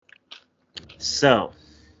So,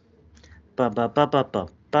 ba ba ba ba ba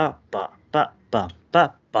ba ba ba ba ba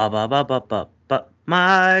ba ba ba ba ba ba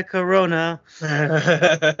my corona.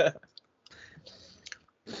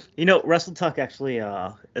 You know, Wrestle Talk actually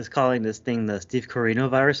is calling this thing the Steve Corino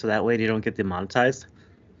virus, so that way they don't get demonetized.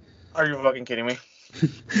 Are you fucking kidding me?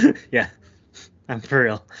 Yeah, I'm for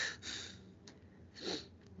real.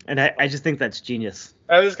 And I just think that's genius.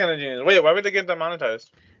 That is kind of genius. Wait, why would they get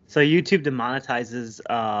demonetized? So YouTube's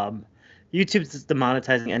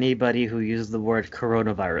demonetizing anybody who uses the word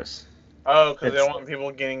coronavirus. Oh, because they It's don't want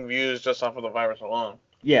people getting views just off of the virus alone.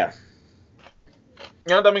 yeah.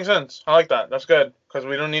 Yeah, that makes sense. I like that. That's good because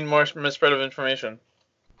we don't need more misspread of information.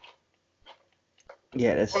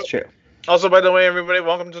 Yeah, that's true. Also, by the way, everybody,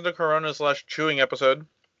 welcome to the Corona/chewing episode.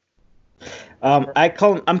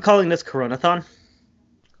 I'm calling this Coronathon.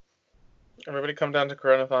 Everybody, come down to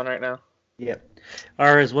Coronathon right now. Yep.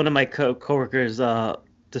 Or as one of my coworkers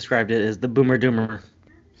described it as the Boomer Doomer.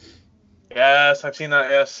 Yes, I've seen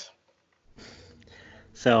that. Yes.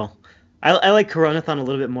 So I like Coronathon a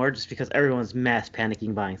little bit more just because everyone's mass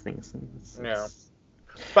panicking buying things. Yeah.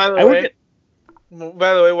 By the way,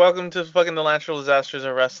 work welcome to fucking the natural disasters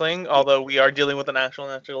of wrestling. Although we are dealing with an actual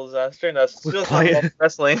natural disaster, and that's still talking about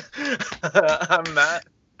wrestling. I'm Matt.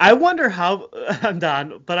 I wonder how I'm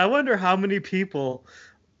Don, but I wonder how many people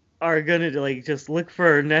are gonna like just look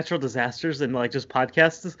for natural disasters and like just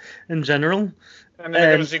podcasts in general. And then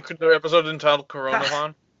they're gonna see the episode entitled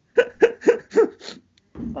Coronathon.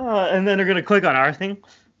 And then they're gonna click on our thing.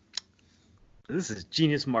 This is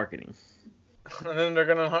genius marketing. And then they're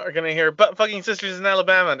gonna hear "but fucking sisters in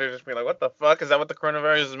Alabama." They're just be like, "What the fuck? Is that what the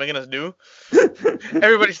coronavirus is making us do?"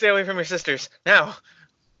 Everybody, stay away from your sisters now.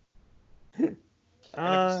 If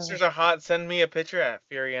your sisters are hot, send me a picture at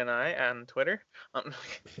Fury and I on Twitter.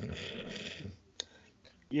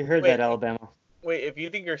 You heard that, Alabama. Wait, if you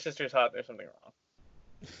think your sister's hot, there's something wrong.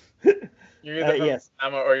 You're either from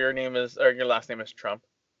Alabama or your last name is Trump.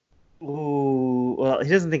 Ooh, well, he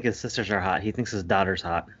doesn't think his sisters are hot. He thinks his daughter's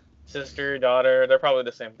hot. Sister, daughter, they're probably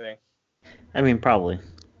the same thing. I mean, probably.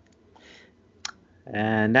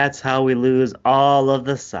 And that's how we lose all of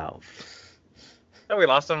the South. Oh, we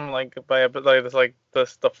lost them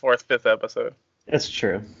the fourth, fifth episode. That's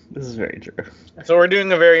true. This is very true. So we're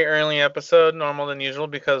doing a very early episode, normal than usual,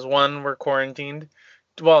 because one, we're quarantined.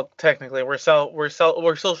 Well, technically, we're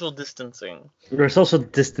social distancing. We're social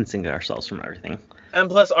distancing ourselves from everything. And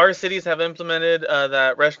plus, our cities have implemented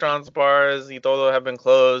that restaurants, bars, y todo have been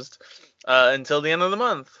closed until the end of the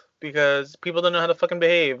month because people don't know how to fucking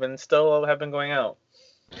behave and still have been going out.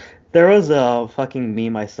 There was a fucking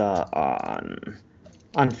meme I saw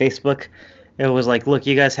on Facebook. It was like, look,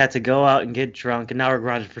 you guys had to go out and get drunk, and now we're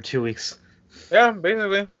grounded for 2 weeks. Yeah,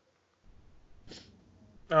 basically.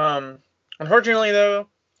 Unfortunately, though,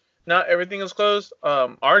 not everything is closed.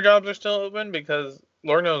 Our jobs are still open because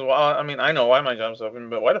Lord knows why. I mean, I know why my job's open,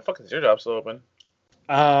 but why the fuck is your job still open?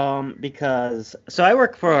 Because so I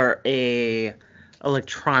work for a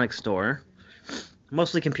electronics store,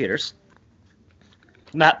 mostly computers.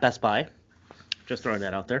 Not Best Buy. Just throwing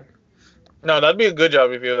that out there. No, that'd be a good job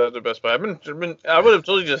if you had the Best Buy. I would have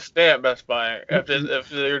told you to stay at Best Buy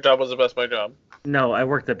if your job was a Best Buy job. No, I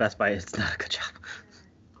worked at Best Buy. It's not a good job.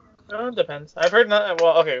 Oh, it depends. I've heard not.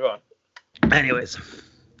 Well, okay, go on. Anyways,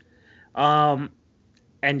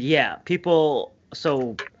 and yeah, people.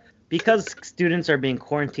 So because students are being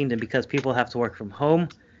quarantined and because people have to work from home,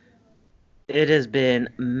 it has been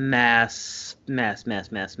mass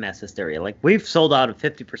hysteria. Like, we've sold out of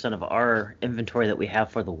 50% of our inventory that we have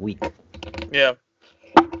for the week. Yeah.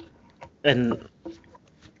 And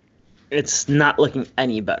it's not looking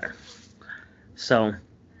any better. So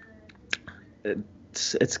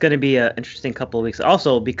it's going to be an interesting couple of weeks.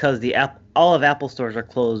 Also, because all of Apple stores are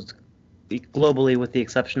closed globally with the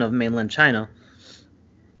exception of mainland China.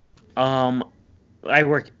 I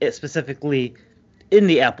work specifically in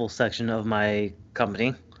the Apple section of my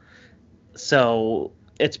company. So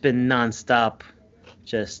it's been nonstop,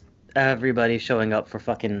 just everybody showing up for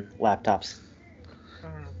fucking laptops.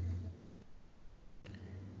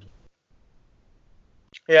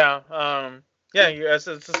 Yeah, it's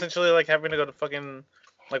essentially like having to go to fucking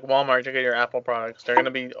like Walmart to get your Apple products. They're gonna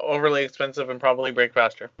be overly expensive and probably break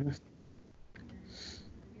faster.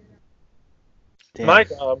 Damn. My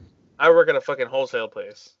job, I work at a fucking wholesale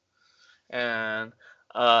place, and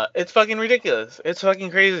it's fucking ridiculous. It's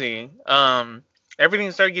fucking crazy.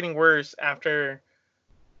 Everything started getting worse after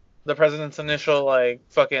the president's initial like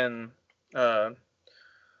fucking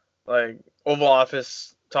like Oval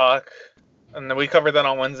Office talk, and then we covered that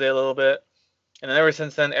on Wednesday a little bit, and then ever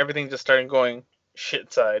since then everything just started going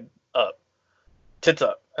shit side up, tits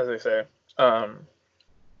up, as they say. Um,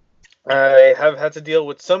 I have had to deal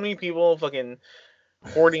with so many people fucking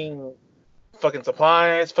hoarding fucking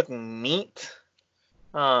supplies, fucking meat.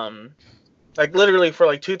 Like literally for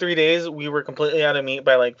like 2-3 days, we were completely out of meat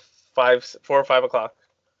by like 4 or 5 o'clock.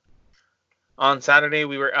 On Saturday,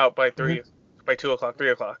 we were out by Mhm. 2 o'clock, 3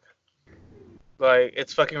 o'clock. Like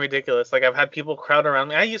it's fucking ridiculous. Like I've had people crowd around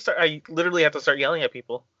me. I literally have to start yelling at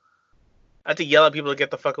people. I had to yell at people to get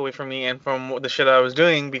the fuck away from me and from the shit I was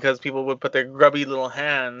doing because people would put their grubby little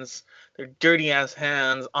hands, their dirty ass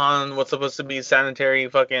hands on what's supposed to be sanitary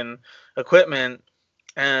fucking equipment,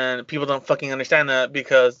 and people don't fucking understand that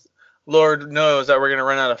because Lord knows that we're gonna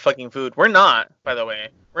run out of fucking food. We're not, by the way.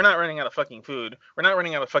 We're not running out of fucking food. We're not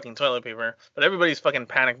running out of fucking toilet paper. But everybody's fucking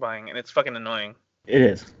panic buying, and it's fucking annoying. It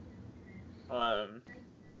is. Um,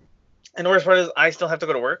 and the worst part is I still have to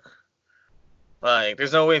go to work. Like,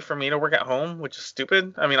 there's no way for me to work at home, which is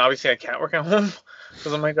stupid. I mean, obviously I can't work at home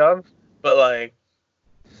because of my job, but like,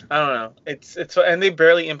 I don't know. It's and they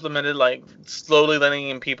barely implemented like slowly letting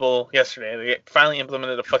in people yesterday. They finally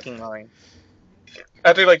implemented a fucking line.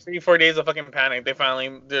 After like 3-4 days of fucking panic, they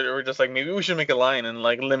were just like, maybe we should make a line and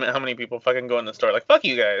like limit how many people fucking go in the store. Like, fuck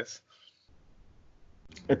you guys.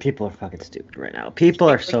 People are fucking stupid right now. People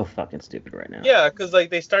are so fucking stupid right now. Yeah, because like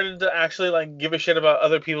they started to actually like give a shit about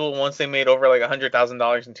other people once they made over like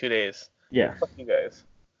 $100,000 in 2 days. Yeah. Fuck you guys.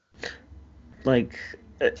 Like,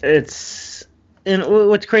 it's. And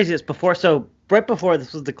what's crazy is right before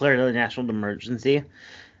this was declared a national emergency,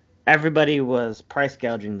 everybody was price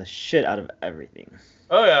gouging the shit out of everything.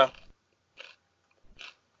 Oh yeah.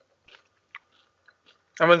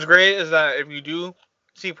 And what's great is that if you do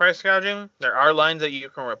see price gouging, there are lines that you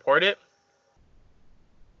can report it.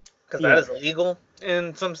 Because that is illegal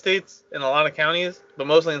in some states, in a lot of counties, but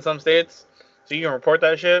mostly in some states. So you can report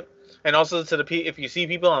that shit. And also to if you see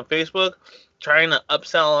people on Facebook trying to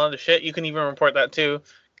upsell a lot of shit, you can even report that too.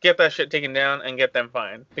 Get that shit taken down and get them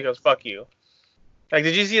fined. Because fuck you. Like,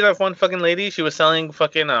 did you see that one fucking lady? She was selling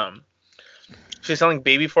fucking she was selling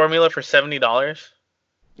baby formula for $70.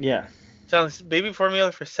 Yeah. Selling baby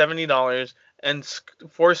formula for $70 and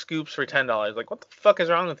 4 scoops for $10. Like, what the fuck is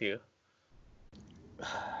wrong with you?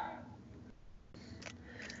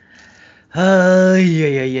 Yeah. This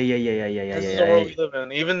is the world we live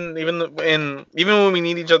in. Even when we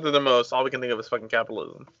need each other the most, all we can think of is fucking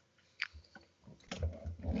capitalism.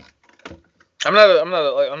 I'm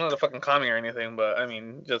not a fucking commie or anything, but I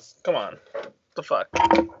mean, just come on, what the fuck.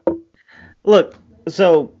 Look,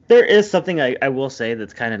 so there is something I will say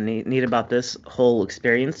that's kind of neat about this whole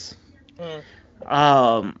experience.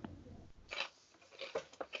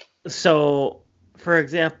 So, for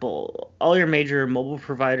example, all your major mobile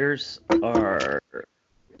providers are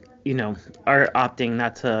opting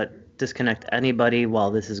not to disconnect anybody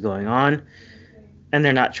while this is going on, and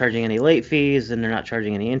they're not charging any late fees, and they're not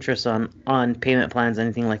charging any interest on payment plans,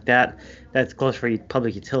 anything like that. That goes for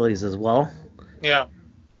public utilities as well. Yeah.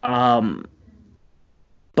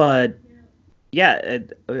 But yeah,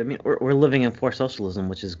 I mean, we're living in forced socialism,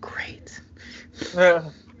 which is great. Yeah.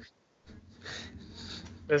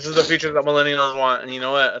 This is the future that millennials want, and you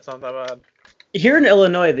know what? It's not that bad. Here in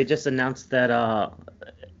Illinois, they just announced that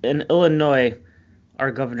in Illinois,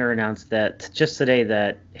 our governor announced that just today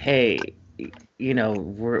that, hey,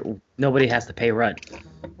 nobody has to pay rent.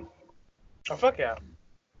 Oh fuck yeah!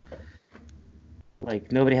 Like,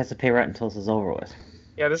 nobody has to pay rent until this is over with.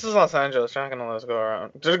 Yeah, this is Los Angeles. You're not gonna let us go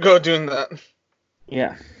around. Just go doing that.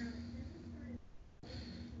 Yeah.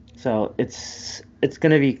 So it's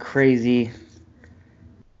gonna be crazy.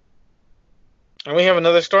 And we have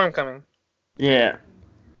another storm coming. Yeah.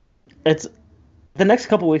 It's the next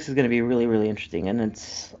couple weeks is gonna be really, really interesting, and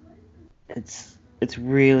it's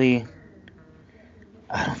really,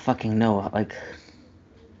 I don't fucking know. Like,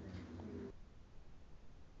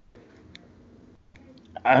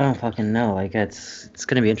 I don't fucking know. Like, it's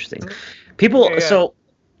gonna be interesting. People. Yeah. So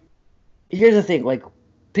here's the thing. Like,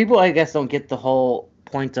 people, I guess, don't get the whole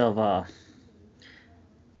point of.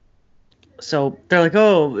 So they're like,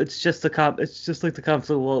 oh, it's just like the common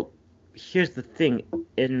flu. Well, here's the thing.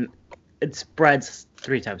 It spreads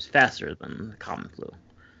 3 times faster than the common flu.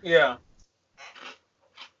 Yeah.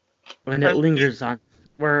 And it lingers on.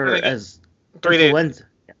 Whereas 3 days. influenza.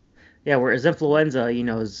 Yeah, whereas influenza,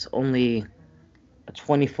 is only a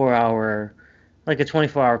 24-hour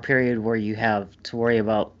period where you have to worry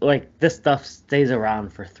about, like, this stuff stays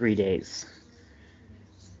around for 3 days.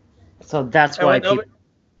 So that's why people.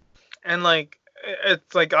 And like,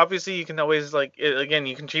 it's like, obviously you can always again,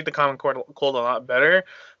 you can treat the common cold a lot better,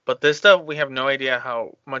 but this stuff, we have no idea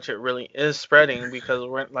how much it really is spreading because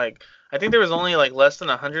we're like, I think there was only like less than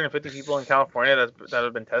 150 people in California that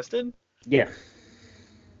have been tested. Yeah.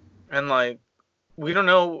 And like, we don't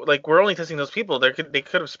know. Like, we're only testing those people. They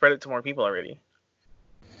could have spread it to more people already.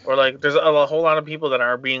 Or like, there's a whole lot of people that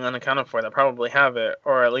are being unaccounted for that probably have it,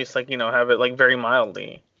 or at least like have it like very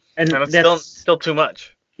mildly, And and it's still too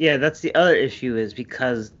much. yeah, that's the other issue is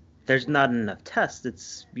because there's not enough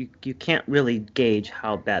tests. You can't really gauge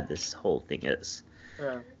how bad this whole thing is.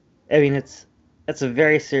 Yeah. I mean, it's a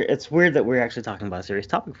very it's weird that we're actually talking about a serious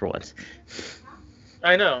topic for once.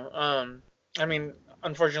 I know. I mean,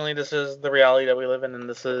 unfortunately, this is the reality that we live in, and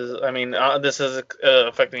this is, this is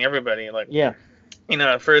affecting everybody. Like, Yeah.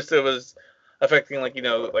 At first it was affecting like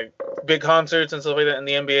like big concerts and stuff like that in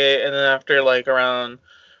the NBA, and then after like around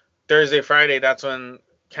Thursday, Friday, that's when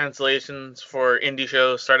cancellations for indie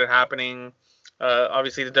shows started happening.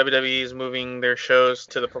 Obviously, the WWE is moving their shows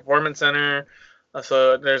to the Performance Center,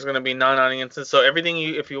 so there's going to be non-audiences. So everything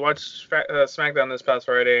if you watch SmackDown this past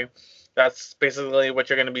Friday, that's basically what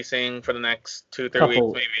you're going to be seeing for the next 2-3 weeks,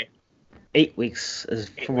 maybe. 8 weeks is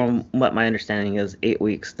from what my understanding is. 8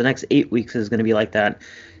 weeks. The next 8 weeks is going to be like that.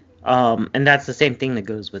 And that's the same thing that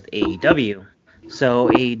goes with AEW. So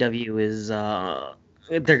AEW is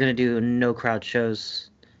they're going to do no crowd shows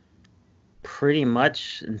pretty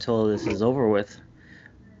much until this is over with.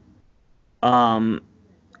 I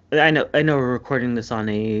know we're recording this on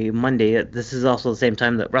a Monday. This is also the same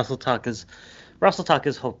time that Wrestle Talk is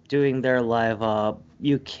doing their live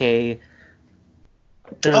UK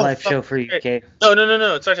live show for UK.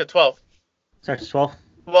 No. It starts at 12. Starts at 12?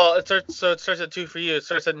 Well, it starts at 2 for you. It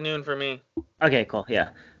starts at noon for me. Okay, cool. Yeah.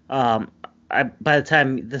 By the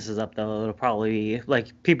time this is up though, it'll probably be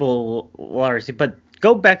like people will already see. But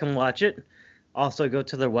go back and watch it. Also, go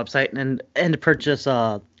to their website and purchase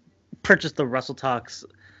the Wrestle Talks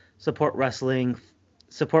support wrestling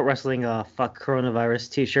fuck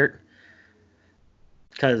coronavirus T-shirt,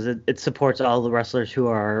 because it supports all the wrestlers who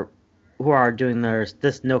are doing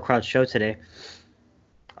this no crowd show today.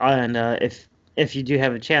 And if you do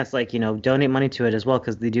have a chance, like donate money to it as well,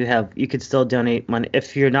 because you could still donate money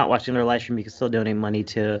if you're not watching their live stream. You can still donate money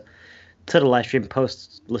to the live stream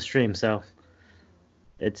post the stream. So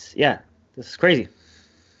this is crazy.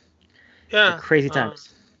 Yeah, crazy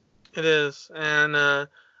times. It is, and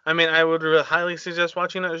I would highly suggest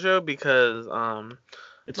watching that show because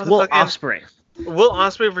it's Will Ospreay. Will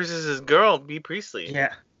Ospreay versus his girl, Bea Priestley.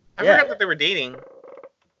 Yeah. I forgot that they were dating.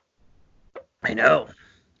 I know.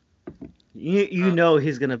 You know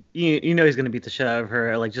he's gonna beat the shit out of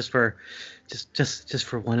her, like just for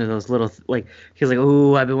one of those little like he's like,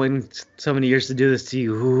 ooh, I've been waiting so many years to do this to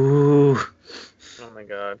you. Ooh. Oh my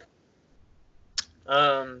god.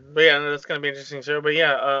 But yeah, that's gonna be an interesting show. But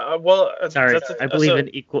yeah, well, sorry, I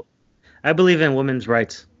believe in women's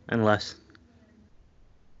rights and less.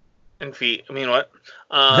 And feet. I mean, what?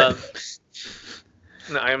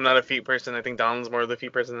 No, I am not a feet person. I think Donald's more of the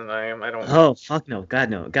feet person than I am. I don't. Oh fuck no! God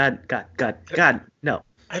no! God no!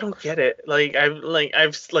 I don't get it. Like I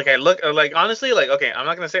look like honestly like okay. I'm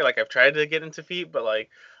not gonna say like I've tried to get into feet, but like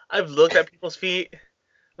I've looked at people's feet,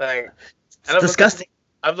 like it's disgusting.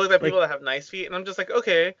 I've looked at people that have nice feet, and I'm just like,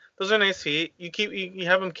 okay, those are nice feet. You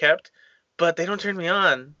have them kept, but they don't turn me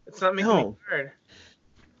on. It's not making me hard.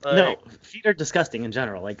 No, feet are disgusting in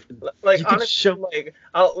general. Like honestly,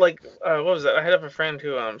 what was that? I had a friend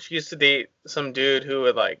who she used to date some dude who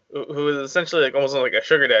was essentially like almost like a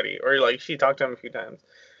sugar daddy, or like she talked to him a few times,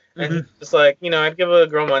 and it's like I'd give a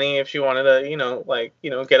girl money if she wanted to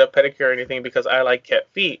get a pedicure or anything because I like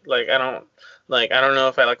kept feet. Like I don't know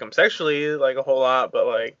if I like them sexually like a whole lot, but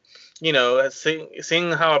like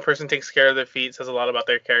seeing how a person takes care of their feet says a lot about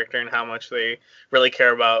their character and how much they really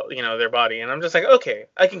care about their body. And I'm just like, okay,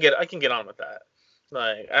 I can get on with that.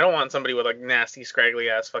 Like I don't want somebody with like nasty scraggly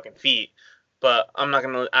ass fucking feet, but I'm not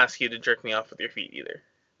gonna ask you to jerk me off with your feet either.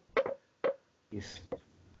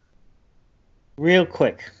 Real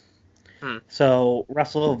quick. So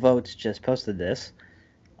Russell Votes just posted this.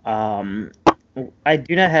 I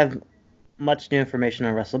do not have much new information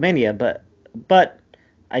on WrestleMania, but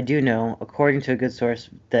I do know, according to a good source,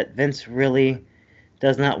 that Vince really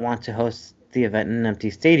does not want to host the event in an empty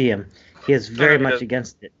stadium. He is very much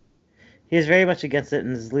against it. He is very much against it,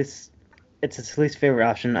 and it's his least favorite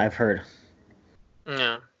option I've heard.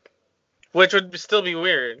 Yeah, which would still be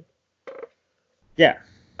weird. Yeah.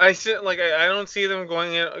 I don't see them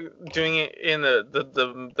doing it in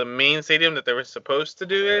the main stadium that they were supposed to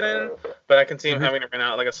do it in, but I can see them having it rent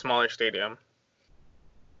out like a smaller stadium.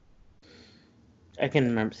 I can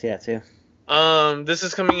remember see that too. This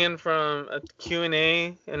is coming in from a Q&A,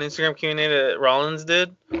 an Instagram Q&A that Rollins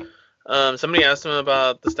did. Somebody asked him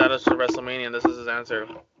about the status of WrestleMania, and this is his answer.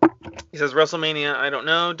 He says, WrestleMania, I don't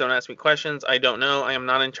know. Don't ask me questions. I don't know. I am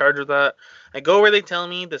not in charge of that. I go where they tell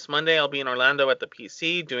me. This Monday, I'll be in Orlando at the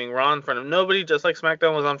PC doing Raw in front of nobody, just like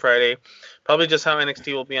SmackDown was on Friday. Probably just how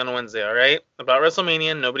NXT will be on Wednesday, all right? About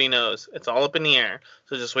WrestleMania, nobody knows. It's all up in the air.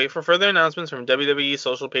 So just wait for further announcements from WWE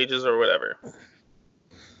social pages or whatever.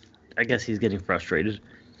 I guess he's getting frustrated.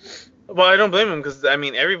 Well, I don't blame him because I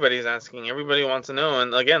mean everybody's asking, everybody wants to know,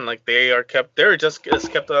 and again, like they're just as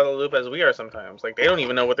kept out of the loop as we are sometimes. Like they don't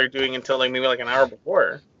even know what they're doing until like maybe like an hour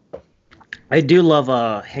before. I do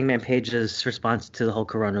love Hangman Page's response to the whole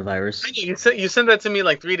coronavirus. You sent that to me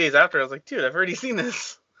like 3 days after. I was like, dude, I've already seen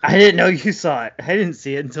this. I didn't know you saw it. I didn't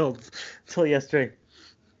see it until yesterday.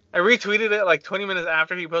 I retweeted it like 20 minutes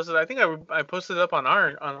after he posted it. I think I posted it up on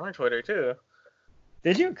our Twitter too.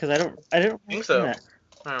 Did you? Because I don't think so. That.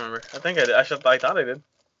 I don't remember. I think I did. I thought I did.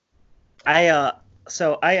 I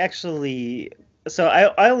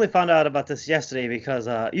only found out about this yesterday because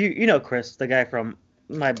you know Chris, the guy from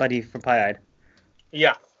my buddy from Pie Eyed.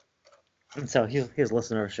 Yeah. And so he's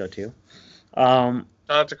listening to our show too. Shout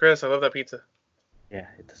out to Chris. I love that pizza. Yeah,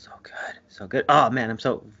 it's so good. So good. Oh man, I'm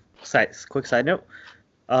so excited. Quick side note.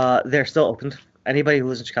 They're still open. Anybody who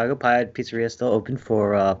lives in Chicago, Pie Eyed Pizzeria is still open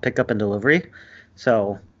for pickup and delivery.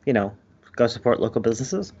 So, go support local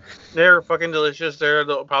businesses. They're fucking delicious. They're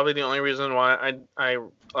probably the only reason why I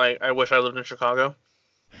wish I lived in Chicago,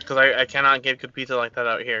 because I cannot get good pizza like that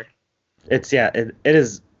out here. It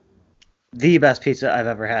is the best pizza I've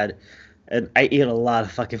ever had, and I eat a lot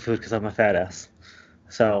of fucking food because I'm a fat ass.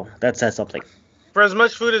 So that says something. For as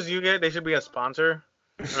much food as you get, they should be a sponsor.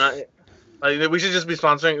 We should just be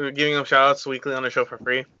sponsoring, giving them shout outs weekly on the show for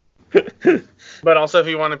free. But also, if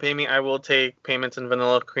you want to pay me, I will take payments in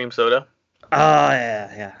vanilla cream soda. Oh,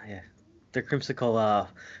 yeah. Their creamsicle,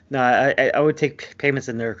 no, I would take payments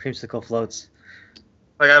in their creamsicle floats.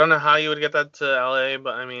 Like, I don't know how you would get that to LA,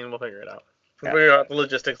 but I mean, we'll figure it out. We'll figure out the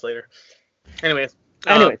logistics later. Anyways,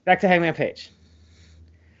 back to Hangman Page.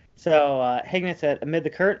 So, Hangman said, amid the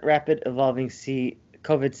current rapid evolving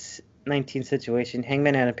COVID-19 situation,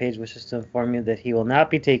 Hangman Adam Page wishes to inform you that he will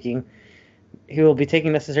be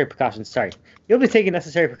taking necessary precautions. He'll be taking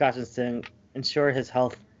necessary precautions to ensure his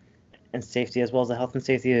health and safety, as well as the health and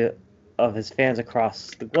safety of his fans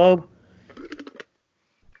across the globe.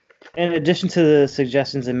 In addition to the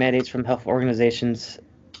suggestions and mandates from health organizations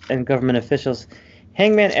and government officials,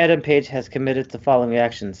 Hangman Adam Page has committed to following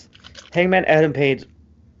actions. Hangman Adam Page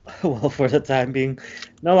will, for the time being,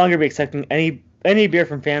 no longer be accepting any beer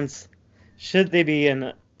from fans should they be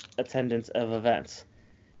in attendance of events.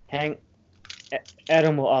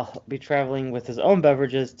 Adam will be traveling with his own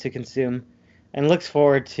beverages to consume and looks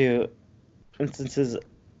forward to instances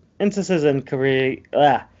and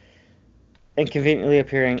conveniently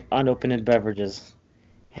appearing unopened beverages.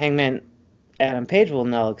 Hangman Adam Page will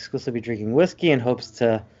now exclusively be drinking whiskey in hopes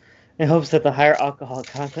that the higher alcohol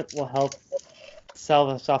content will help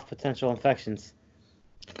salve off potential infections.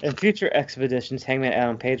 In future expeditions, Hangman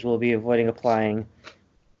Adam Page will be avoiding applying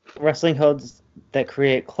wrestling holds that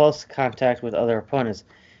create close contact with other opponents.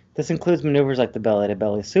 This includes maneuvers like the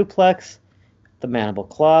belly-to-belly suplex, the mandible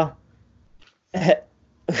claw,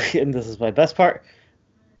 and this is my best part,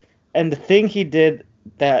 and the thing he did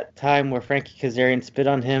that time where Frankie Kazarian spit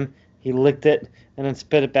on him, he licked it and then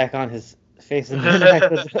spit it back on his face in an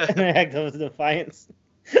act of defiance.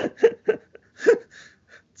 It's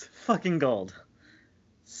fucking gold.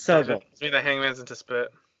 So good. It's me that Hangman's into spit.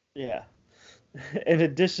 Yeah. In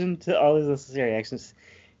addition to all these necessary actions,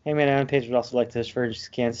 Hangman Adam Page would also like to urge his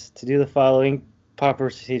fans to do the following proper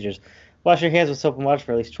procedures. Wash your hands with soap and water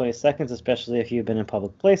for at least 20 seconds, especially if you've been in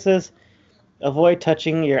public places. Avoid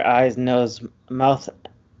touching your eyes, nose, mouth,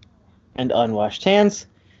 and unwashed hands.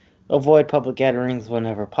 Avoid public gatherings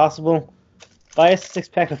whenever possible. Buy a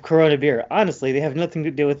 6-pack of Corona beer. Honestly, they have nothing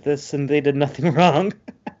to do with this, and they did nothing wrong.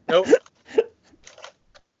 Nope.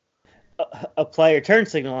 Apply your turn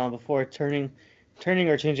signal on before turning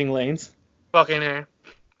or changing lanes. Fucking air.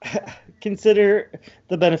 Consider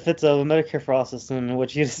the benefits of a Medicare for All system in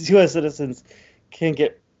which U.S. citizens can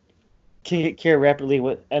get care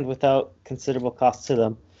rapidly and without considerable cost to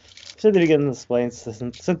them. Should they begin displaying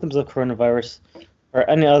symptoms of coronavirus or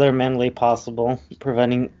any other manly possible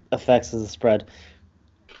preventing effects of the spread.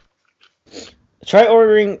 Try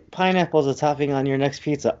ordering pineapple as a topping on your next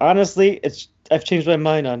pizza. Honestly, I've changed my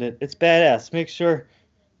mind on it. It's badass. Make sure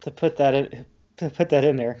to put that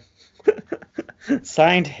in there.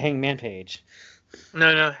 Signed, Hangman Page.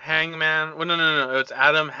 No, Hangman. Well, no. It's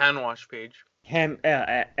Adam Handwash Page.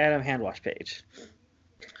 Adam Handwash Page.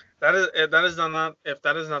 That is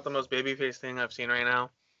not the most babyface thing I've seen right now.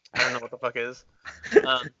 I don't know what the fuck is.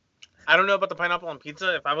 I don't know about the pineapple on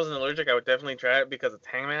pizza. If I wasn't allergic, I would definitely try it because it's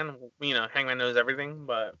Hangman. You know, Hangman knows everything.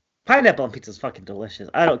 But Pineapple on pizza is fucking delicious.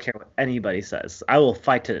 I don't care what anybody says. I will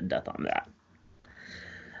fight to the death on that.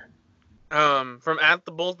 from at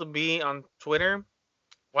the Bull to Bee on Twitter,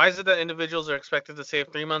 why is it that individuals are expected to save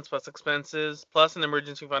 3 months plus expenses plus an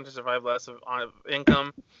emergency fund to survive less of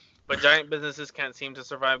income, but giant businesses can't seem to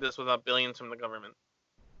survive this without billions from the government?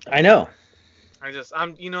 I know. I'm just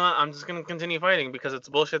gonna continue fighting because it's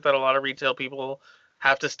bullshit that a lot of retail people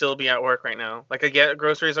have to still be at work right now. Like I get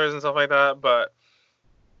grocery stores and stuff like that, but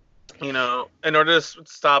in order to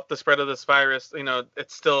stop the spread of this virus,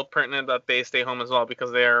 it's still pertinent that they stay home as well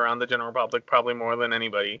because they are around the general public probably more than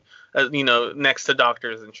anybody, next to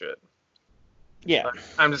doctors and shit. Yeah. But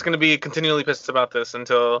I'm just gonna be continually pissed about this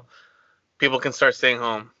until people can start staying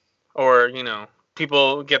home, or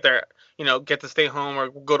people get to stay home or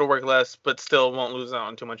go to work less, but still won't lose out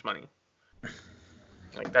on too much money.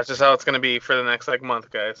 Like that's just how it's gonna be for the next month,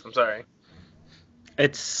 guys. I'm sorry.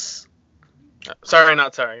 It's sorry,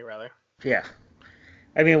 not sorry, rather. Yeah.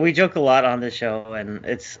 I mean, we joke a lot on this show, and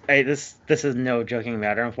this is no joking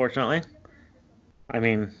matter, unfortunately. I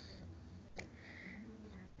mean,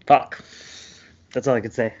 fuck. That's all I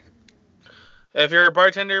could say. If you're a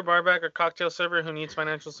bartender, barback, or cocktail server who needs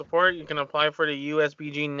financial support, you can apply for the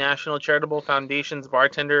USBG National Charitable Foundation's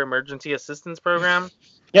Bartender Emergency Assistance Program.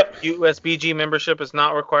 Yep. USBG membership is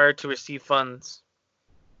not required to receive funds.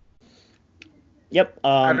 Yep.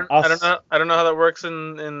 I don't know how that works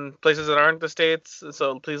in places that aren't the States,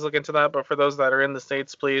 so please look into that. But for those that are in the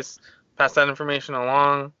States, please pass that information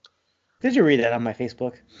along. Did you read that on my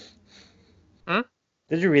Facebook?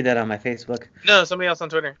 Did you read that on my Facebook? No, somebody else on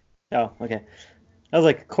Twitter. Oh, okay. I was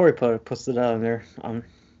like, Corey posted it on there.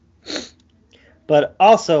 But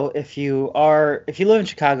also, if you live in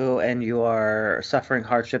Chicago and you are suffering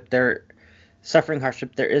hardship, there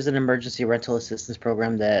is an emergency rental assistance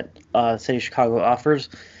program that the city of Chicago offers.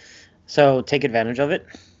 So take advantage of it.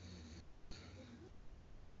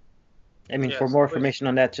 I mean, for more information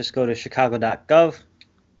on that, just go to chicago.gov.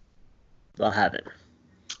 They'll have it.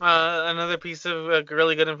 Another piece of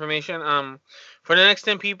really good information. For the next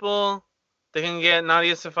 10 people, they can get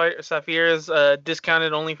Nadia Safir's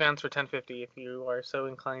discounted OnlyFans for $10.50 if you are so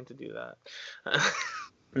inclined to do that. I'm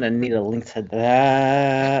gonna need a link to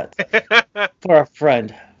that for a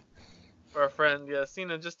friend. For a friend, yes.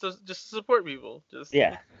 Just to support people.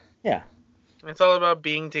 Yeah. It's all about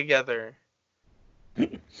being together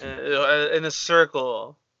in a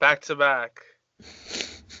circle, back to back.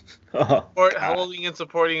 Holding and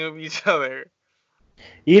supporting of each other.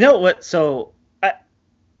 You know what? So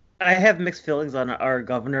I have mixed feelings on our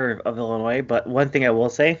governor of Illinois, but one thing I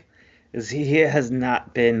will say is he has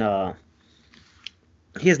not been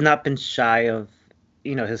shy of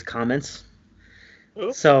his comments.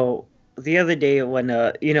 Ooh. So the other day when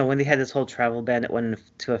when they had this whole travel ban that went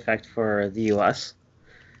into effect for the U.S.,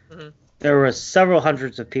 there were several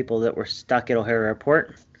hundreds of people that were stuck at O'Hare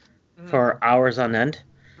Airport for hours on end.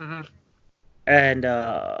 And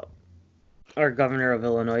our governor of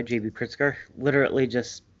Illinois, J.B. Pritzker, literally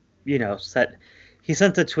just, he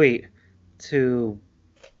sent a tweet to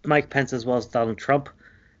Mike Pence as well as Donald Trump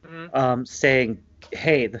saying,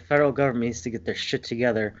 hey, the federal government needs to get their shit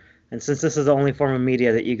together. And since this is the only form of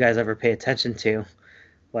media that you guys ever pay attention to,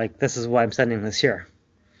 this is why I'm sending this here.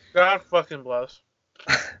 God fucking bless.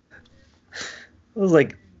 I was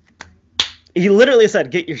like, he literally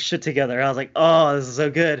said, "Get your shit together." I was like, "Oh, this is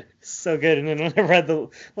so good, so good." And then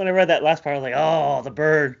when I read that last part, I was like, "Oh, the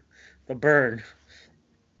bird."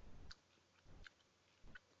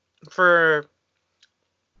 For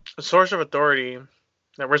a source of authority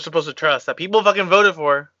that we're supposed to trust, that people fucking voted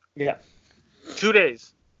for. Yeah. 2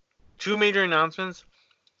 days, 2 major announcements,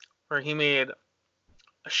 where he made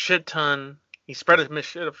a shit ton. He spread a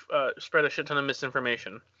shit ton of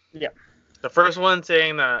misinformation. Yeah. The first one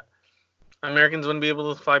saying that Americans wouldn't be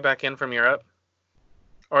able to fly back in from Europe,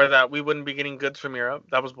 or that we wouldn't be getting goods from Europe.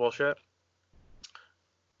 That was bullshit.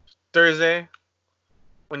 Thursday,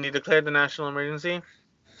 when he declared the national emergency,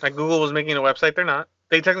 Google was making a website. They're not.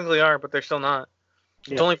 They technically are, but they're still not.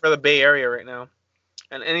 Yeah. It's only for the Bay Area right now.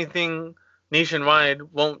 And anything nationwide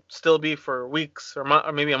won't still be for weeks or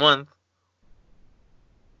maybe a month.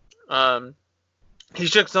 He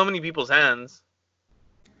shook so many people's hands.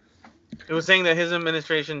 It was saying that his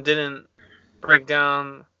administration didn't break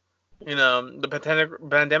down, the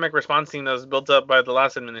pandemic response team that was built up by the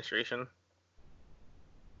last administration.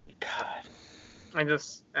 God.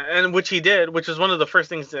 Which he did, which was one of the first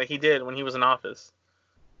things that he did when he was in office.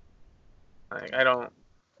 I don't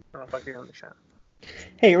fucking understand.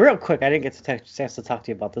 Hey, real quick, I didn't get a chance to talk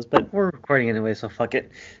to you about this, but we're recording anyway, so fuck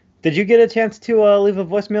it. Did you get a chance to leave a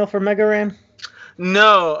voicemail for Mega Ran?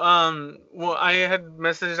 No. Well, I had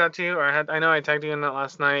messaged that to you, or I know I tagged you in that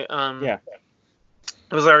last night. Yeah.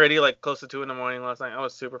 It was already like close to 2 a.m. last night. I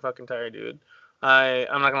was super fucking tired, dude.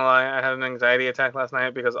 I'm not gonna lie, I had an anxiety attack last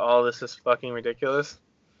night because all this is fucking ridiculous.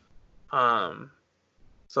 So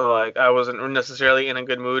like I wasn't necessarily in a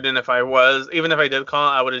good mood, and if I was, even if I did call,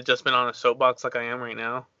 I would have just been on a soapbox like I am right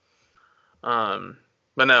now.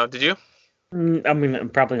 But no, did you? I mean, I'm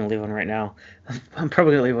probably gonna leave one right now. I'm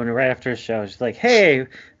probably gonna leave one right after the show. Just like, hey,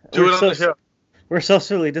 Do it on the show. We're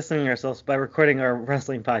socially distancing ourselves by recording our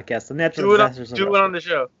wrestling podcast, The Natural Disasters. Do it on the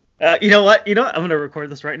show. You know what? I'm gonna record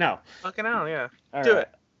this right now. Fucking hell, yeah. Do it.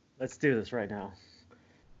 Let's do this right now.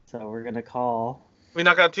 So we're gonna call. We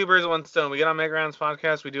knock out 2 birds with 1 stone. We get on Mega Ran's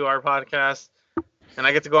podcast. We do our podcast. And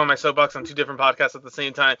I get to go on my soapbox on 2 different podcasts at the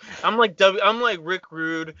same time. I'm like Rick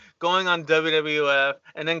Rude going on WWF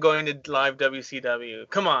and then going to live WCW.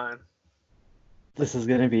 Come on. This is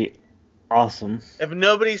gonna be awesome. If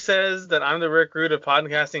nobody says that I'm the Rick Rude of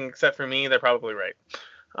podcasting except for me, they're probably right.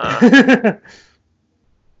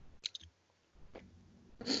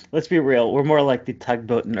 Let's be real. We're more like the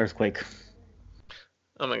Tugboat and Earthquake.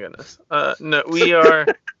 Oh my goodness. No, we are.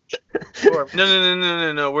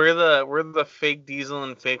 No. We're the fake Diesel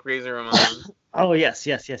and fake Razor Ramon. Oh yes.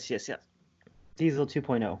 Diesel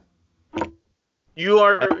 2.0.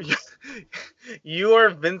 You are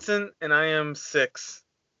Vincent and I am Six.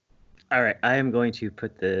 All right, I am going to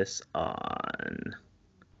put this on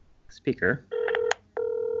speaker.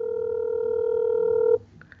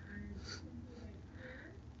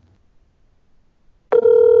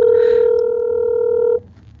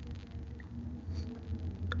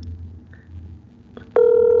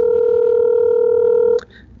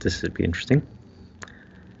 This should be interesting.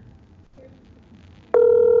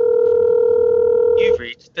 You've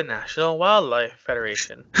reached the National Wildlife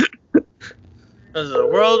Federation. This is the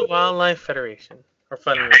World Wildlife Federation. Or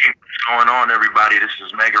Federation. Hey, what's going on, everybody? This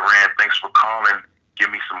is Mega Ran. Thanks for calling.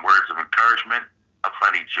 Give me some words of encouragement, a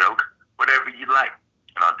funny joke, whatever you like,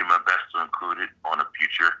 and I'll do my best to include it on a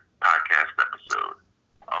future podcast episode.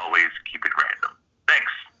 Always keep it random.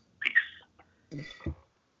 Thanks. Peace.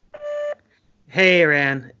 Hey,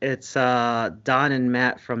 Ran. It's Don and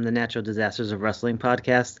Matt from the Natural Disasters of Wrestling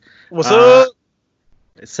podcast. What's up?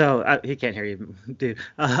 So he can't hear you, dude.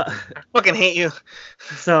 I fucking hate you.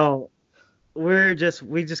 So we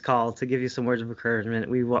just called to give you some words of encouragement.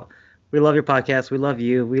 We love your podcast. We love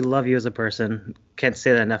you. We love you as a person. Can't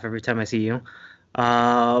say that enough every time I see you.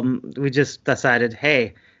 We just decided,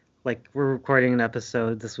 hey, like we're recording an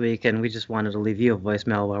episode this week, and we just wanted to leave you a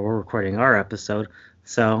voicemail while we're recording our episode.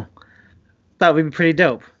 So thought we'd be pretty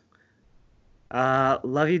dope.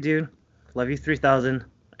 Love you, dude. Love you 3000.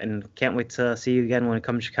 And can't wait to see you again when we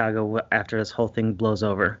come to Chicago after this whole thing blows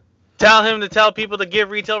over. Tell him to tell people to give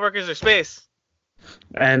retail workers their space.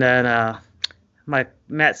 And then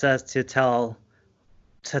Matt says to tell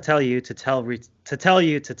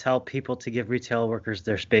people to give retail workers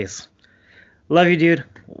their space. Love you, dude.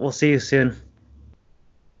 We'll see you soon.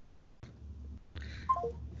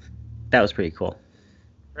 That was pretty cool.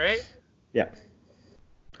 Right? Yeah.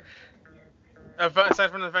 Aside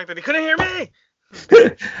from the fact that he couldn't hear me.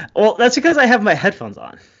 Well, that's because I have my headphones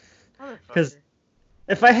on. Because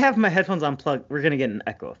if I have my headphones unplugged, we're gonna get an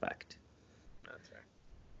echo effect. That's right.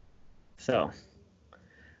 So,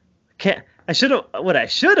 what I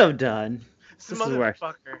should have done. This is where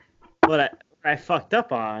what I fucked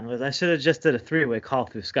up on was I should have just did a 3-way call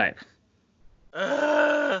through Skype.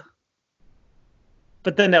 But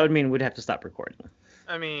then that would mean we'd have to stop recording.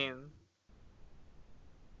 I mean,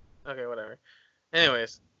 okay, whatever.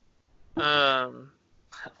 Anyways.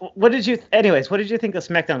 What did you think of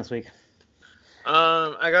SmackDown this week?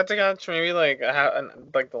 I got to catch maybe like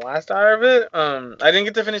the last hour of it. I didn't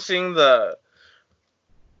get to finish seeing the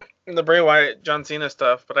Bray Wyatt John Cena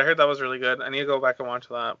stuff, but I heard that was really good. I need to go back and watch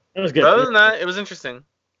that. It was good. But other than that, it was interesting.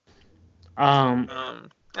 I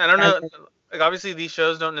don't know. Like obviously these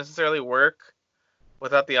shows don't necessarily work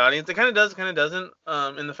without the audience. It kind of does, kind of doesn't.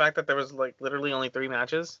 In the fact that there was like literally only 3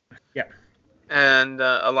 matches. Yeah. And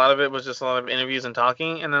a lot of it was just a lot of interviews and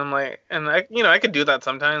talking, and I'm like, and I could do that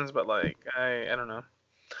sometimes, but like I don't know.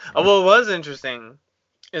 What was interesting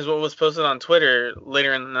is what was posted on Twitter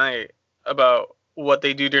later in the night about what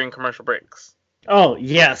they do during commercial breaks. Oh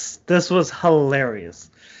yes, this was hilarious.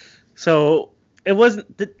 So it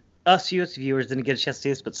wasn't us US viewers didn't get a chance to see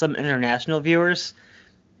this, but some international viewers,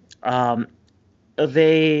 when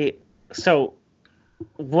they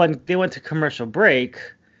went to commercial break,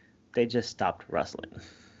 they just stopped wrestling.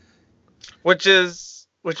 Which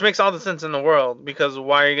makes all the sense in the world, because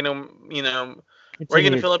why are you gonna, Where are you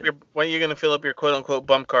gonna fill up your when are you gonna fill up your quote unquote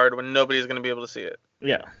bump card when nobody's gonna be able to see it?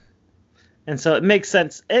 Yeah. And so it makes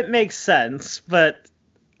sense. It makes sense, but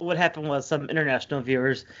what happened was some international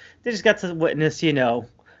viewers, they just got to witness,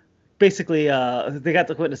 basically they got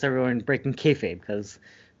to witness everyone breaking kayfabe because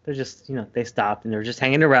they're just, they stopped and they were just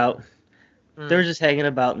hanging around. They were just hanging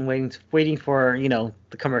about and waiting for,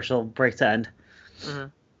 the commercial break to end. Mm-hmm.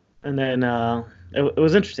 And then it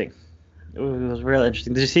was interesting. It was really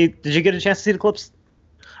interesting. Did you get a chance to see the clips?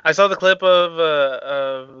 I saw the clip of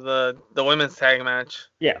the women's tag match.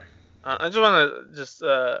 Yeah. I just want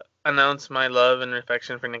to announce my love and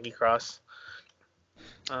affection for Nikki Cross.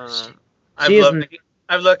 I've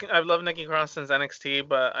loved Nikki Cross since NXT,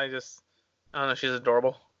 but I don't know, she's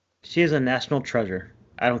adorable. She is a national treasure.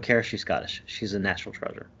 I don't care if she's Scottish. She's a national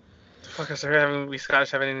treasure. The fuck is her having to be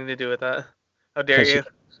Scottish have anything to do with that? How dare you?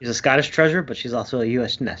 She's a Scottish treasure, but she's also a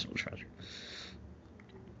U.S. national treasure.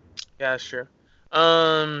 Yeah, that's true.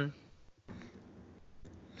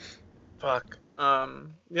 Fuck.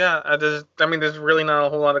 Yeah, there's really not a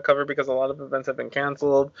whole lot of cover because a lot of events have been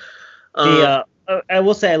canceled. I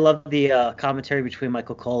will say I love the commentary between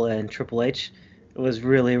Michael Cole and Triple H. It was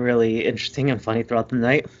really, really interesting and funny throughout the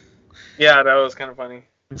night. Yeah, that was kind of funny.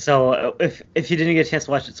 So if you didn't get a chance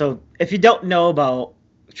to watch it, so if you don't know about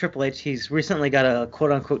Triple H, he's recently got a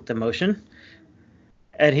quote unquote demotion,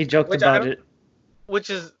 and he joked about it. Which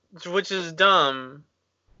is dumb,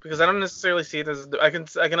 because I don't necessarily see it as I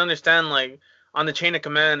can understand, like, on the chain of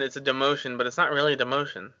command it's a demotion, but it's not really a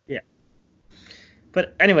demotion. Yeah.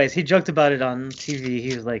 But anyways, he joked about it on TV.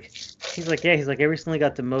 He's like, I recently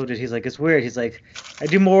got demoted. He's like, it's weird. He's like, I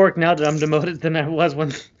do more work now that I'm demoted than I was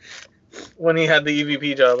when he had the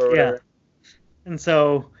EVP job or whatever. Yeah. And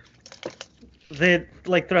so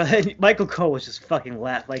Michael Cole was just fucking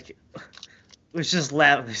was just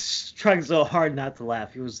laughing. He was trying so hard not to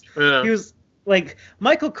laugh. He was like,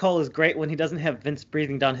 Michael Cole is great when he doesn't have Vince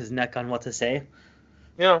breathing down his neck on what to say.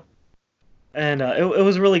 Yeah. And it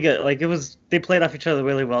was really good. Like, they played off each other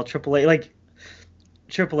really well. Triple H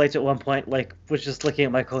at one point, like, was just looking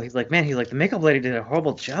at Michael. He's like, man, the makeup lady did a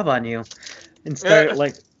horrible job on you. And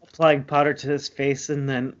started, applying powder to his face and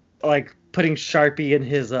then, putting Sharpie in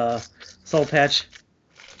his soul patch.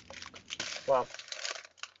 Wow.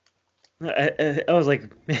 I was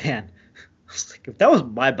like, man. If that was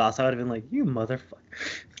my boss, I would have been like, you motherfucker.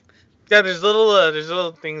 Yeah, there's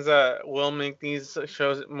little things that will make these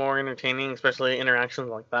shows more entertaining, especially interactions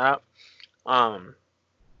like that. But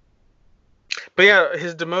yeah,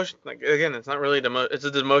 his demotion, again, it's not really it's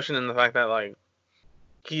a demotion in the fact that,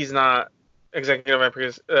 he's not executive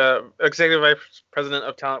vice president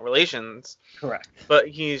of talent relations. Correct. But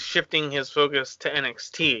he's shifting his focus to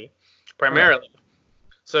NXT primarily. Correct.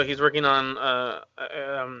 So he's working on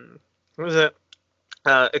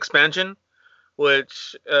expansion,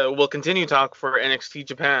 which will continue talk for NXT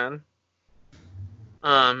Japan,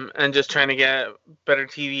 and just trying to get better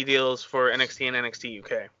TV deals for NXT and NXT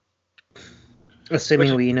UK.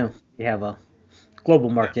 Assuming we have a global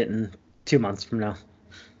market in 2 months from now.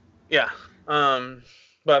 Yeah. No,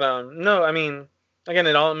 I mean, again,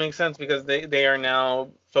 it all makes sense because they are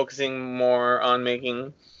now focusing more on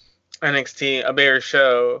making NXT a bigger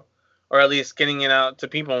show, or at least getting it out to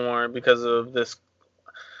people more because of this.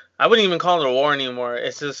 I wouldn't even call it a war anymore.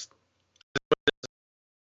 It's just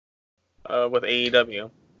with AEW.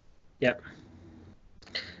 Yep.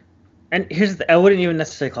 And here's I wouldn't even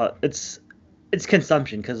necessarily call it. It's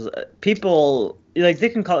consumption, because people, they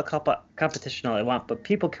can call it competition all they want, but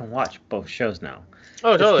people can watch both shows now.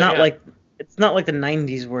 Oh, totally. It's not like the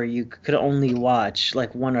 90s where you could only watch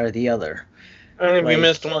one or the other. And if you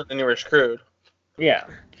missed one, then you were screwed. Yeah.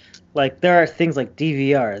 There are things like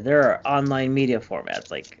DVR. There are online media formats.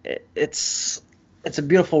 It's a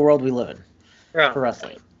beautiful world we live in for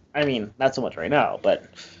wrestling. I mean, not so much right now, but...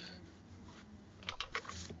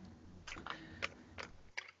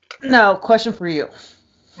 Now, question for you.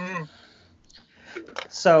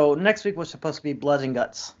 So, next week was supposed to be Blood and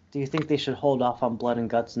Guts. Do you think they should hold off on Blood and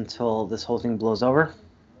Guts until this whole thing blows over?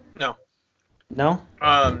 No. No?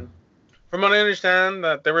 From what I understand,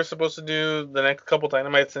 that they were supposed to do the next couple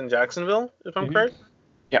Dynamites in Jacksonville, if I'm correct.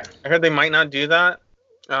 Yeah. I heard they might not do that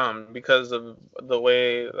because of the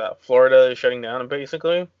way that Florida is shutting down,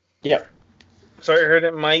 basically. Yeah. So I heard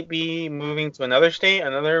it might be moving to another state,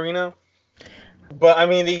 another arena. But, I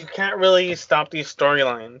mean, you can't really stop these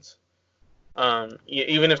storylines,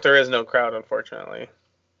 even if there is no crowd, unfortunately.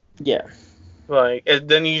 Yeah.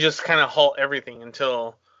 Then you just kind of halt everything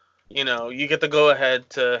until, you get the go-ahead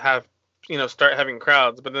to have, start having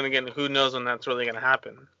crowds. But then again, who knows when that's really going to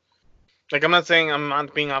happen. I'm not saying I'm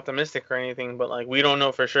not being optimistic or anything, but, we don't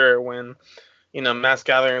know for sure when, mass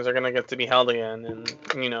gatherings are gonna get to be held again, and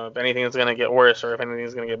if anything is gonna get worse or if anything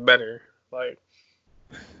is gonna get better, like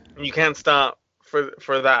you can't stop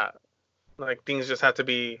for that. Like things just have to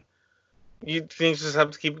be. Things just have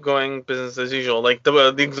to keep going business as usual. Like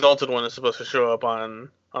the Exalted one is supposed to show up on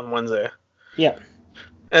Wednesday. Yeah.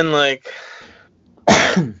 And like,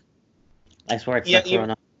 I swear it's not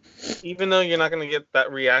Corona. Even though you're not gonna get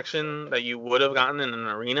that reaction that you would have gotten in an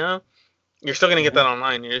arena, you're still gonna get that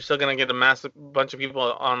online. You're still gonna get a massive bunch of people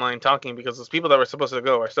online talking because those people that were supposed to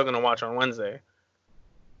go are still gonna watch on Wednesday.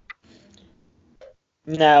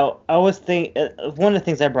 Now, I was thinking one of the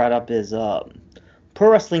things I brought up is Pro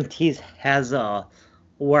Wrestling Tees has a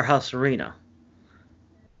warehouse arena.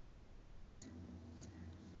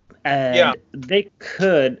 And they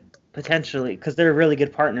could potentially, because they're really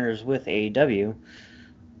good partners with AEW,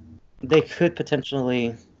 they could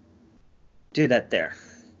potentially do that there.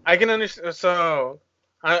 I can understand. So,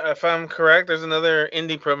 if I'm correct, there's another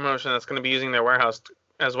indie promotion that's going to be using their warehouse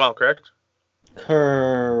as well, correct?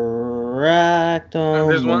 Correct.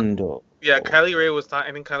 There's one. Yeah, Kylie Ray was.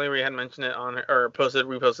 I think Kylie Ray had mentioned it on her, or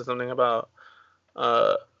reposted something about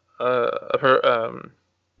an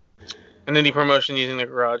indie promotion using the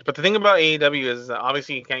garage. But the thing about AEW is that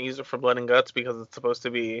obviously you can't use it for Blood and Guts because it's supposed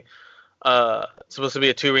to be a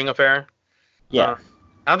 2-ring affair. Yeah.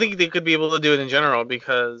 I don't think they could be able to do it in general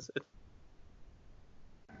because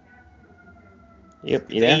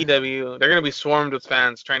AEW, they're gonna be swarmed with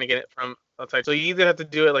fans trying to get it from outside. So you either have to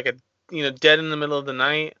do it like dead in the middle of the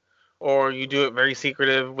night, or you do it very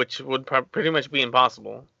secretive, which would pretty much be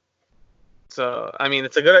impossible. So I mean,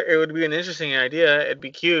 it would be an interesting idea. It'd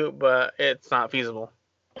be cute, but it's not feasible.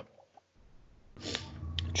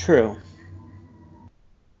 True.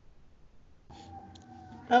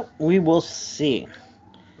 We will see.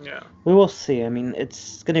 Yeah. We will see. I mean,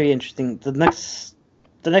 it's going to be interesting. The next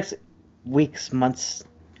weeks, months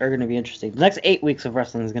are going to be interesting. The next 8 weeks of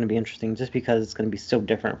wrestling is going to be interesting just because it's going to be so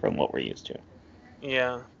different from what we're used to.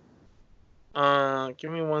 Yeah.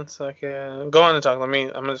 Give me 1 second. Go on and talk. I'm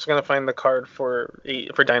just going to find the card for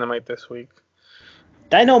Dynamite this week.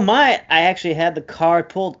 Dynamite, I actually had the card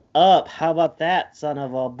pulled up. How about that, son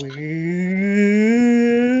of a bitch?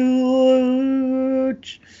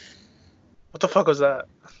 What the fuck was that?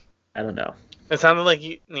 I don't know. It sounded like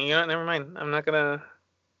you know what, never mind. I'm not gonna...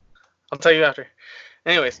 I'll tell you after.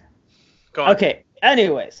 Anyways, go on. Okay,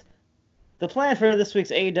 anyways. The plan for this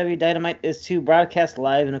week's AEW Dynamite is to broadcast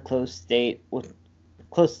live in a closed state with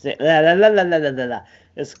It's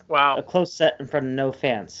a closed set in front of no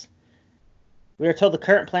fans. We are told the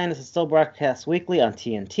current plan is to still broadcast weekly on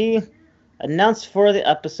TNT. Announced for the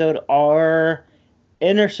episode are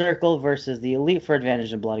Inner Circle versus the Elite for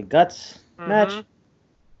Advantage and Blood and Guts match.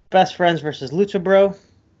 Best Friends versus Lucha Bro.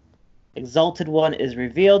 Exalted One is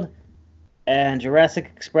revealed. And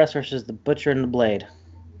Jurassic Express versus the Butcher and the Blade.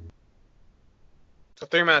 So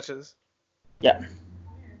 3 matches. Yeah.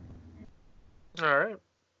 All right.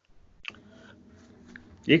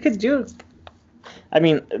 You could do... I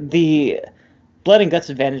mean, the Blood and Guts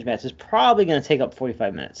Advantage match is probably going to take up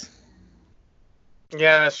 45 minutes.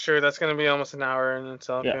 Yeah, that's true. That's going to be almost an hour in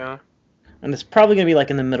itself, yeah. And it's probably going to be like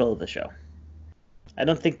in the middle of the show. I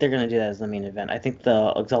don't think they're going to do that as the main event. I think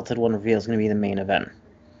the Exalted One reveal is going to be the main event.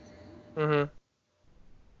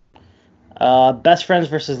 Best Friends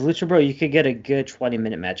versus Lucha Bro, you could get a good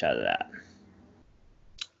 20-minute match out of that.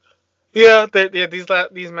 Yeah,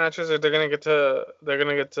 these matches they're gonna get to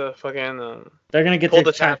fucking they're gonna get pull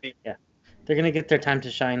their the time. chappy. Yeah, they're gonna get their time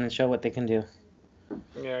to shine and show what they can do.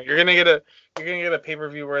 Yeah, you're gonna get a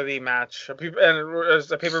pay-per-view worthy match, a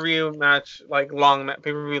pay-per-view match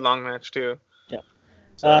pay-per-view long match too. Yeah.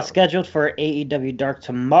 So. Scheduled for AEW Dark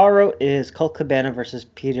tomorrow is Colt Cabana versus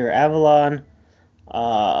Peter Avalon,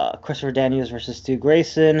 Christopher Daniels versus Stu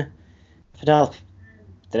Grayson, Finale.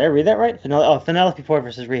 Did I read that right? Penelope Ford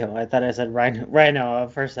versus Riho. I thought I said Rhino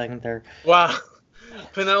for a second there. Wow.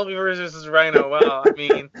 Penelope versus Rhino. Wow. I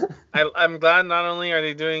mean, I'm glad not only are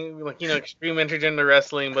they doing extreme intergender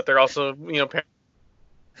wrestling, but they're also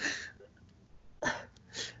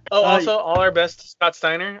also all our best Scott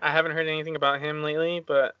Steiner. I haven't heard anything about him lately,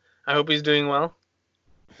 but I hope he's doing well.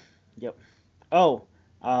 Yep. Oh,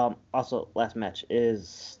 also last match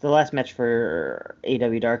for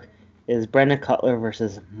AEW Dark is Brandon Cutler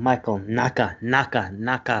versus Michael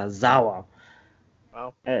Nakazawa.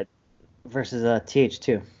 Wow. Versus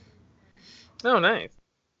TH2. Oh, nice.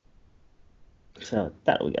 So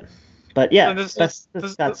that'll be good. But yeah, this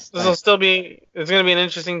will still be. It's going to be an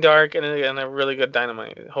interesting Dark and a really good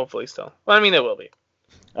Dynamite. Hopefully, still. Well, I mean, it will be.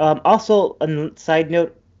 Also, a side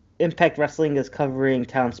note: Impact Wrestling is covering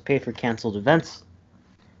Talent's paid for canceled events.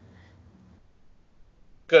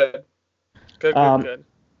 Good. Good.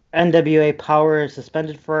 NWA Power is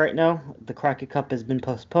suspended for right now. The Crockett Cup has been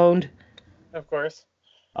postponed. Of course.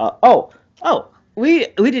 We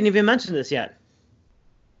didn't even mention this yet.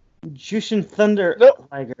 Jushin Thunder Nope.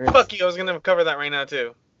 Liger. Fuck you, I was gonna cover that right now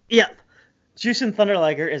too. Yeah. Jushin Thunder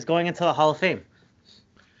Liger is going into the Hall of Fame.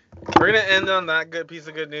 We're gonna end on that good piece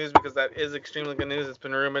of good news because that is extremely good news. It's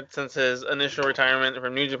been rumored since his initial retirement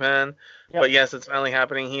from New Japan. Yep. But yes, it's finally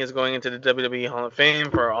happening. He is going into the WWE Hall of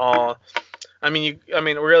Fame for all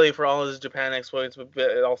really for all his Japan exploits,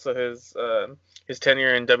 but also his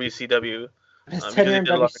tenure in WCW. His tenure in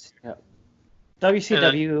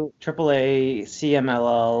WCW, AAA,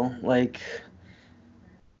 CMLL, like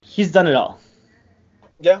he's done it all.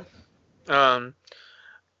 Yeah. And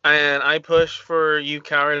I push for you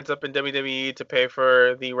cowards up in WWE to pay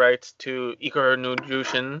for the rights to Ikaro no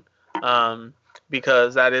Jushin,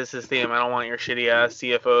 because that is his theme. I don't want your shitty ass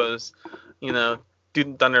CFOs,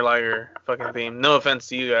 do Thunder Liger fucking theme. No offense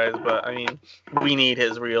to you guys, but I mean, we need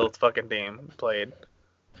his real fucking theme played.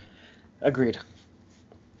 Agreed.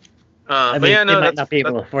 They might not be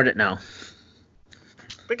able to afford it now.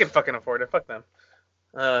 They can fucking afford it. Fuck them.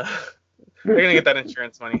 They're gonna get that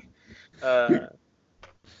insurance money.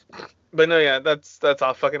 But no, yeah, that's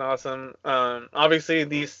all fucking awesome. Obviously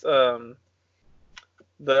these the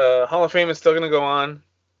Hall of Fame is still gonna go on.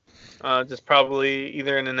 Just probably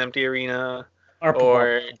either in an empty arena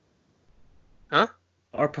or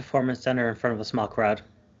performance center in front of a small crowd.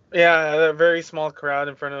 Yeah, a very small crowd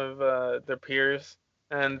in front of their peers,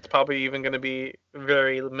 and it's probably even gonna be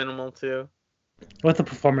very minimal too. With a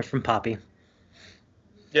performance from Poppy.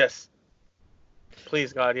 Yes.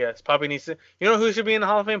 Please, God, yes. Poppy needs to... You know who should be in the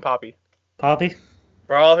Hall of Fame? Poppy. Poppy?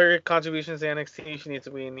 For all her contributions to NXT, she needs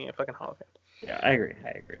to be in the fucking Hall of Fame. Yeah, I agree.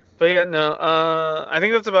 But yeah, no, I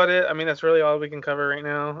think that's about it. I mean, that's really all we can cover right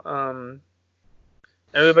now.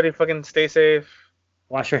 Everybody fucking stay safe.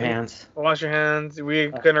 Wash your hands. Wash your hands.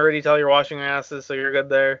 We can already tell you're washing your asses, so you're good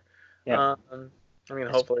there. Yeah.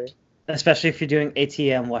 Hopefully. Especially if you're doing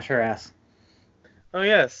ATM, wash your ass. Oh,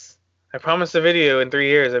 yes. I promised a video in 3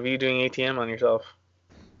 years of you doing ATM on yourself.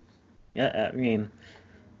 Yeah, I mean,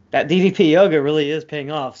 that DDP yoga really is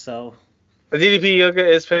paying off, so... The DDP yoga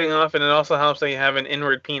is paying off, and it also helps that you have an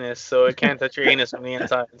inward penis, so it can't touch your anus from the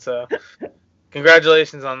inside, so...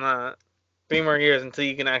 Congratulations on that. 3 more years until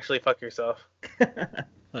you can actually fuck yourself.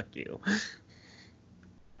 Fuck you.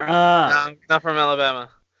 No, not from Alabama.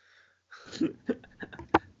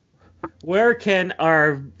 Where can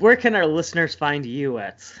our listeners find you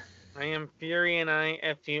at? I am FuryandI,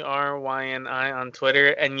 FURYNI on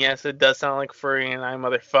Twitter, and yes, it does sound like Furry and I,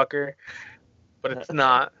 motherfucker, but it's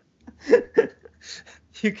not.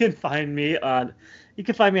 You can find me on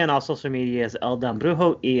all social media as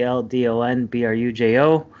Eldonbrujo,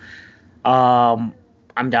 ELDONBRUJO. I'm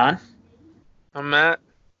Don. I'm Matt.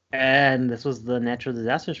 And this was the natural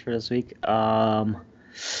disasters for this week.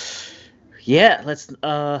 Yeah,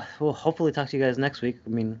 we'll hopefully talk to you guys next week. I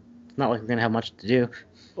mean, it's not like we're gonna have much to do.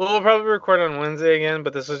 Well, we'll probably record on Wednesday again,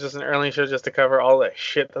 but this was just an early show just to cover all that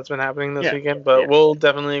shit that's been happening this weekend. But we'll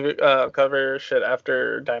definitely cover shit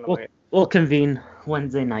after Dynamite. We'll convene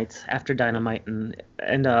Wednesday nights after Dynamite and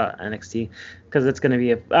NXT, because it's gonna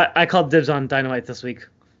be I called dibs on Dynamite this week.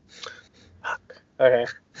 Fuck. Okay.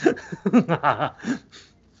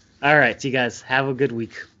 All right, you guys have a good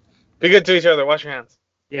week. Be good to each other. Wash your hands.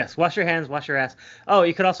 Yes, wash your hands, wash your ass. Oh,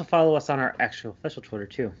 you could also follow us on our actual official Twitter,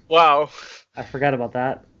 too. Wow. I forgot about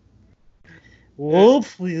that.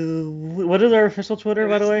 Whoops. What is our official Twitter,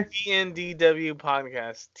 by the way? TNDW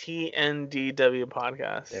Podcast. TNDW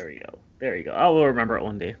Podcast. There you go. I will remember it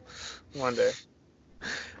one day. One day.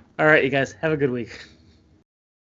 All right, you guys. Have a good week.